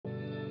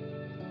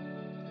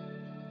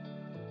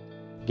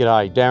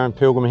G'day, Darren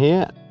Pilgrim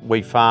here.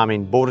 We farm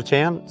in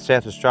Bordertown,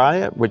 South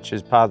Australia, which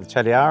is part of the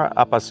Taliara,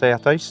 upper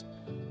southeast.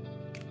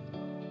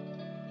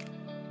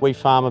 We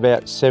farm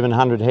about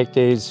 700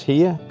 hectares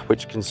here,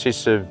 which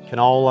consists of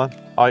canola,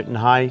 oat and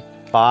hay,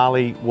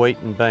 barley, wheat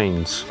and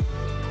beans.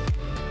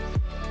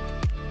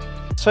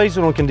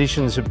 Seasonal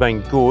conditions have been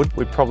good.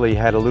 We probably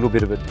had a little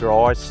bit of a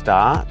dry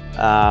start,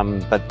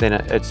 but then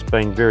it's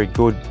been very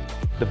good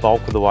the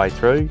bulk of the way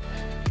through.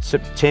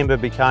 September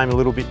became a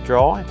little bit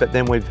dry, but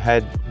then we've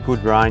had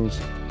good rains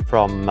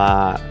from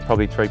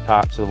probably 3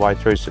 parts of the way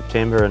through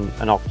September,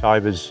 and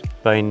October's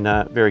been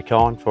very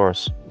kind for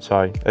us.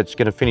 So it's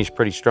going to finish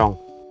pretty strong.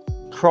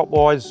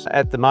 Crop-wise,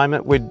 at the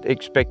moment, we'd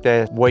expect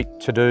our wheat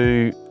to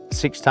do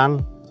 6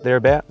 tonne,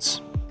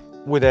 thereabouts.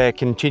 With our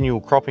continual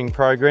cropping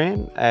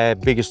program, our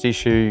biggest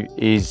issue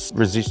is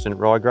resistant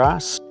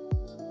ryegrass.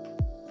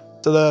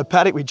 So the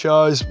paddock we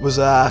chose was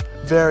a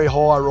very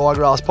high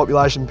ryegrass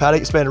population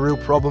paddock. It's been a real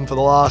problem for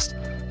the last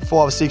 5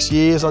 or 6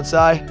 years, I'd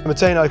say.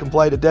 Mateno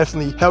Complete had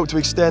definitely helped to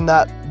extend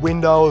that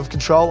window of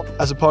control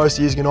as opposed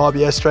to using an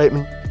IBS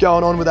treatment.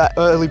 Going on with that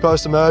early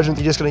post-emergence,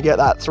 you're just going to get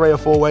that 3 or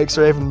 4 weeks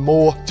or even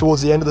more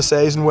towards the end of the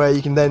season where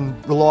you can then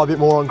rely a bit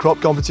more on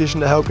crop competition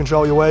to help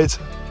control your weeds.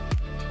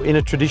 In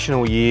a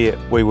traditional year,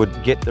 we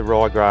would get the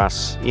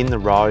ryegrass in the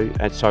row,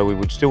 and so we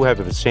would still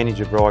have a percentage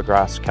of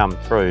ryegrass come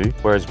through,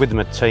 whereas with the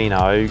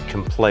Mateno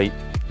Complete,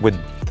 with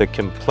the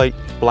complete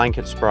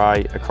blanket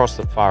spray across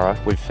the furrow,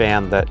 we've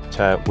found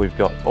that we've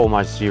got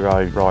almost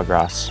zero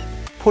ryegrass.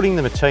 Putting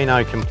the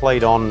Mateno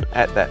Complete on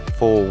at that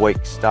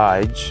 4-week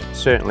stage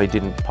certainly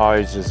didn't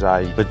pose as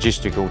a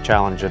logistical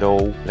challenge at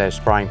all. Our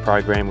spraying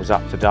program was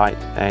up to date,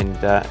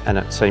 and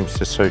it seems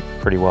to suit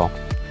pretty well.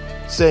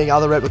 Seeing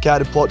other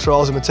replicated plot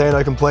trials in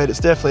Mateno Complete, it's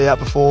definitely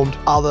outperformed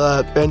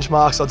other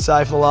benchmarks, I'd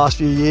say, for the last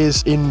few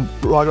years in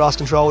ryegrass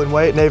control in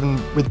wheat, and even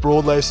with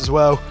broadleafs as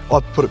well.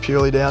 I put it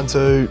purely down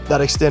to that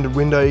extended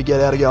window you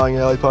get out of going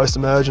early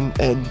post-emergent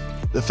and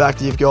the fact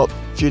that you've got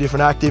a few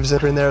different actives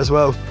in there as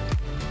well.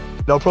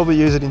 I'll probably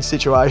use it in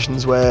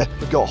situations where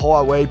we've got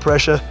high weed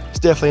pressure. It's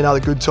definitely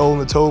another good tool in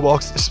the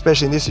toolbox,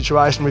 especially in this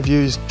situation. We've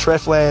used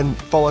Treflan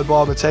followed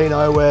by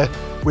Mateno, where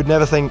we'd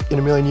never think in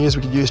a million years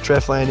we could use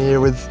Treflan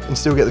here and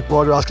still get the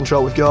ryegrass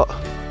control we've got.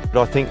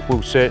 But I think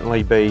we'll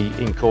certainly be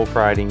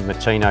incorporating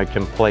Mateno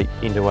Complete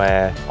into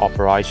our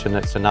operation.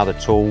 It's another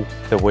tool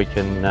that we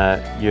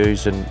can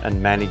use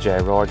and manage our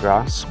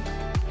ryegrass.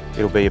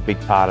 It'll be a big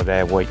part of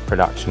our wheat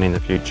production in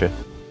the future.